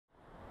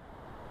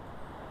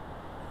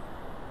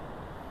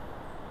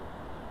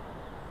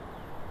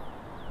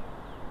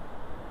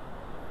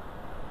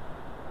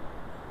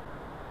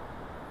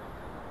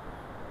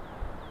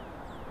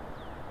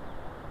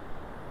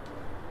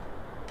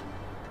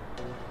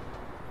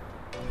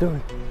Dude,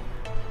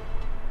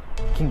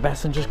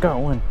 Kingbassing just got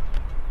one.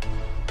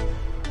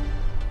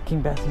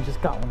 Kingbassing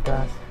just got one,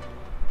 guys.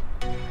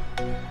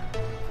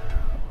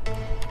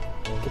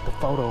 Get the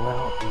photo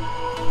out.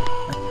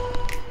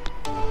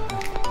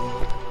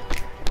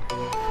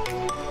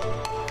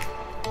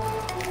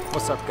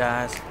 What's up,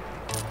 guys?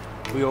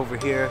 We over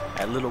here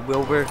at Little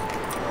Wilbur.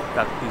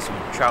 Got to do some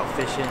trout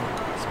fishing.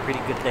 It's a pretty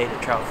good day to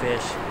trout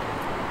fish.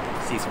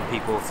 See some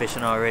people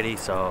fishing already,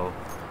 so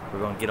we're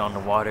gonna get on the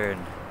water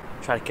and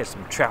try to catch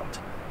some trout.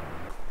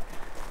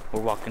 We're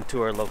walking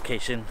to our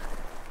location.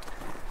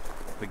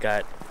 We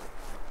got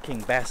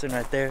Kingbassing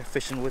right there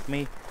fishing with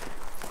me.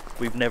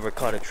 We've never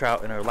caught a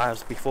trout in our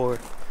lives before.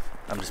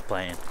 I'm just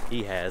playing.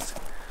 He has.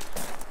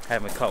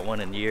 Haven't caught one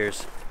in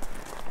years.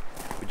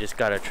 We just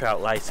got our trout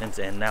license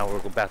and now we're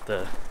about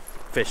to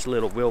fish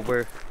Little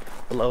Wilbur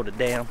below the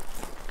dam.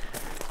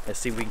 Let's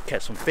see if we can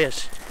catch some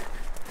fish.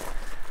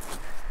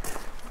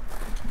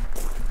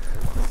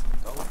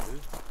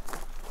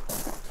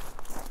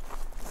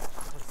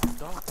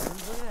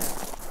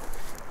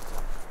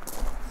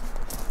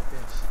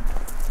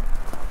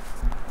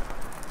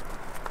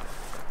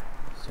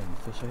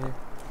 Fish right here.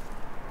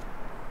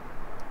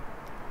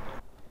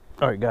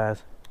 Alright,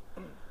 guys,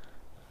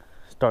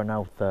 starting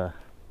out with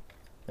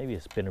maybe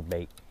a spinner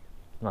bait,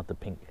 not the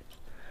pink.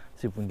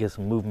 See if we can get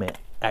some movement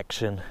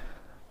action.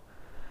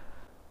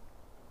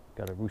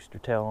 Got a rooster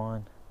tail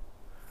on.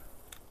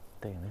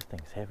 Dang, this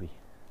thing's heavy.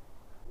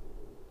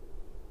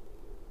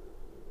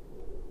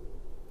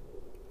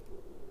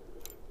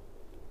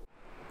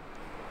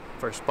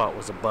 First spot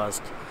was a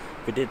bust.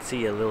 We did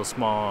see a little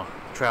small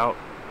trout,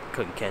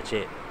 couldn't catch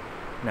it.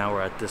 Now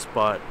we're at this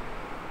spot.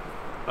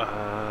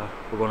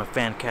 We're gonna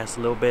fan cast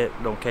a little bit,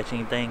 don't catch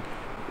anything.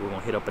 We're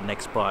gonna hit up a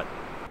next spot.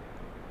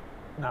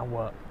 Now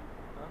what?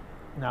 Huh?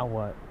 Now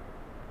what?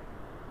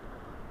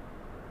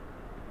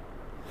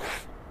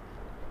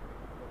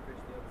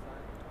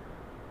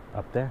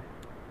 Up there?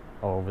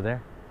 Oh, over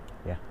there?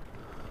 Yeah.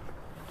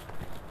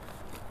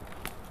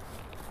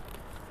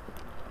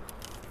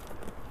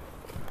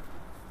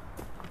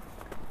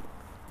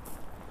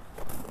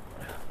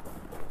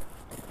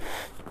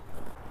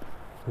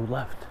 Who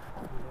left?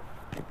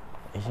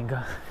 Asian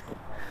guy?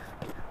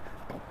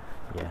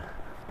 Yeah.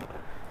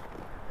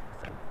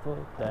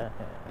 Fuck that.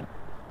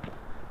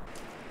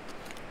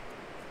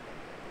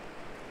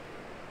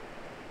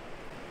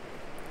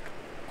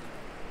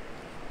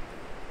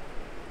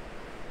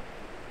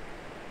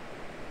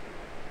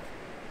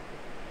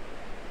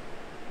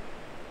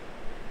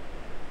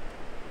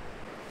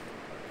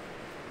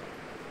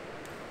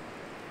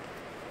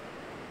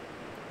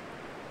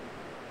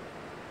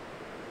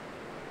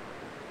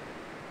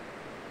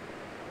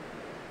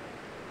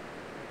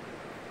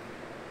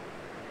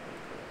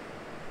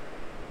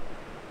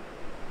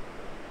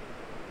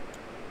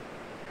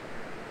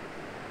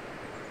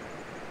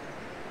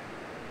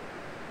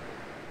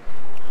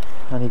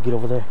 I need to get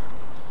over there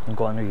and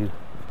go under you.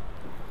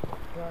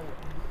 Got it.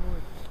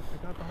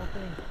 I got the whole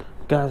thing.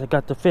 Guys, I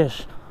got the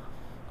fish.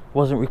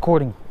 Wasn't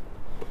recording.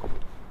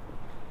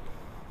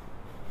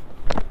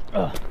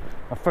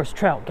 My first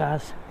trout,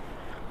 guys.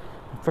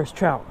 My first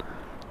trout.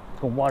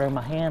 Gonna water in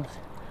my hands.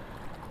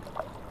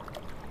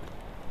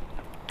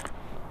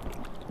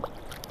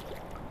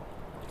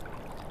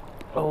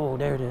 Oh,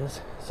 there it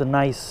is. It's a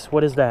nice,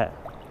 what is that?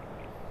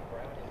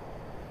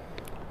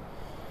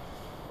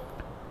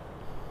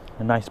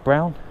 A nice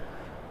brown.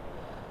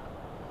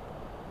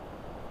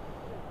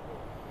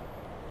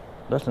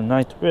 That's a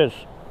nice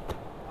fish.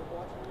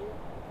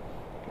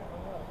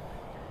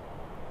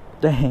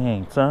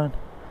 Dang, son.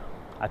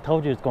 I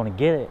told you it's gonna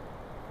get it.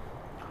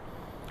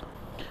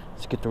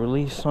 Let's get the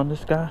release on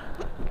this guy.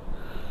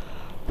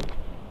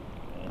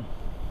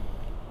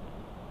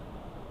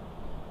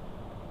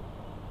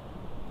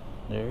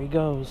 There he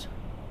goes.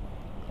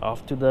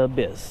 Off to the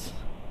abyss.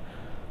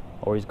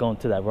 Or he's going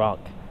to that rock.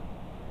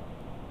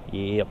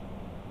 Yep.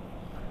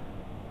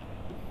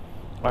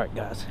 Alright,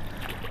 guys.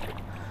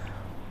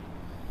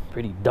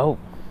 Pretty dope.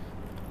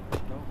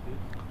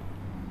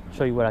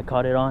 Show you what I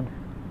caught it on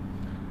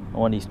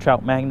one of these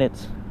trout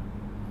magnets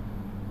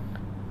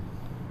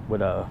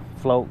with a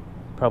float,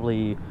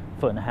 probably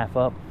 1.5 feet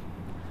up.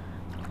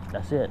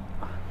 That's it.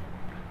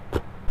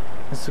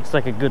 This looks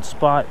like a good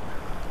spot.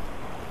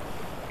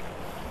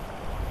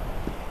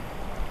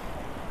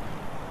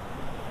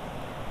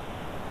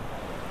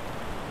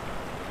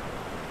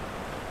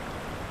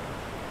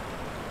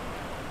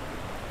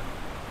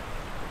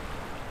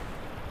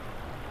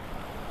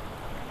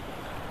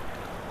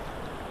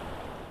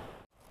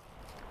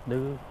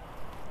 Dude,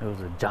 there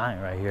was a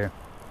giant right here.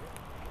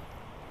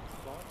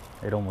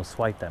 It almost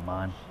swiped that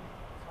mine.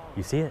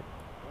 You see it?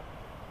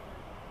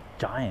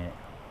 Giant.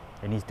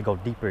 It needs to go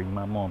deeper. You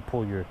might want to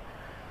pull your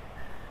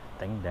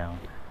thing down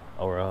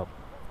or up.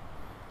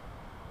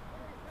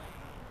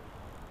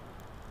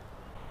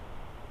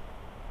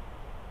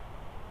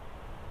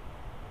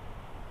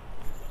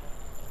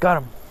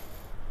 Got him.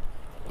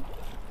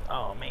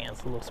 Oh man,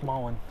 it's a little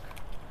small one.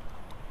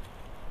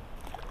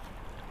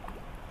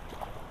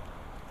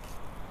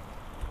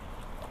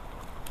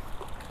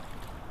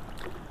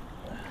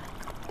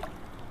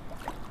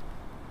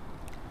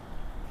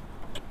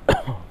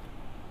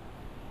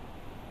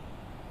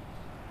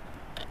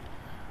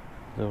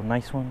 Little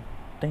nice one.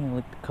 Dang,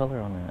 look at the color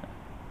on that.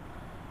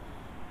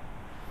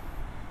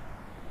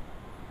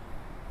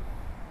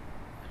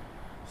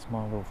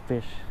 Small little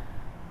fish.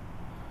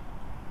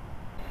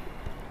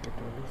 Get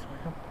the release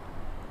right up.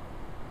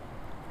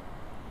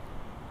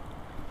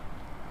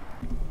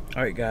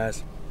 Alright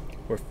guys,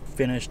 we're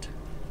finished.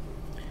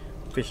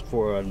 Fished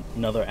for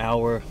another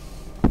hour.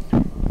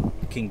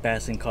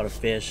 Kingbassing, caught a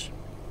fish.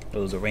 It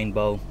was a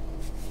rainbow.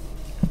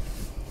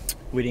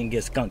 We didn't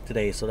get skunked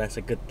today, so that's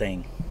a good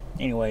thing.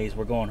 Anyways,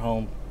 we're going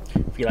home.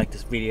 If you like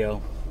this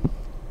video,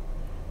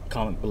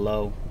 comment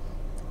below.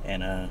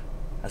 And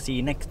I'll see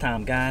you next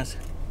time, guys.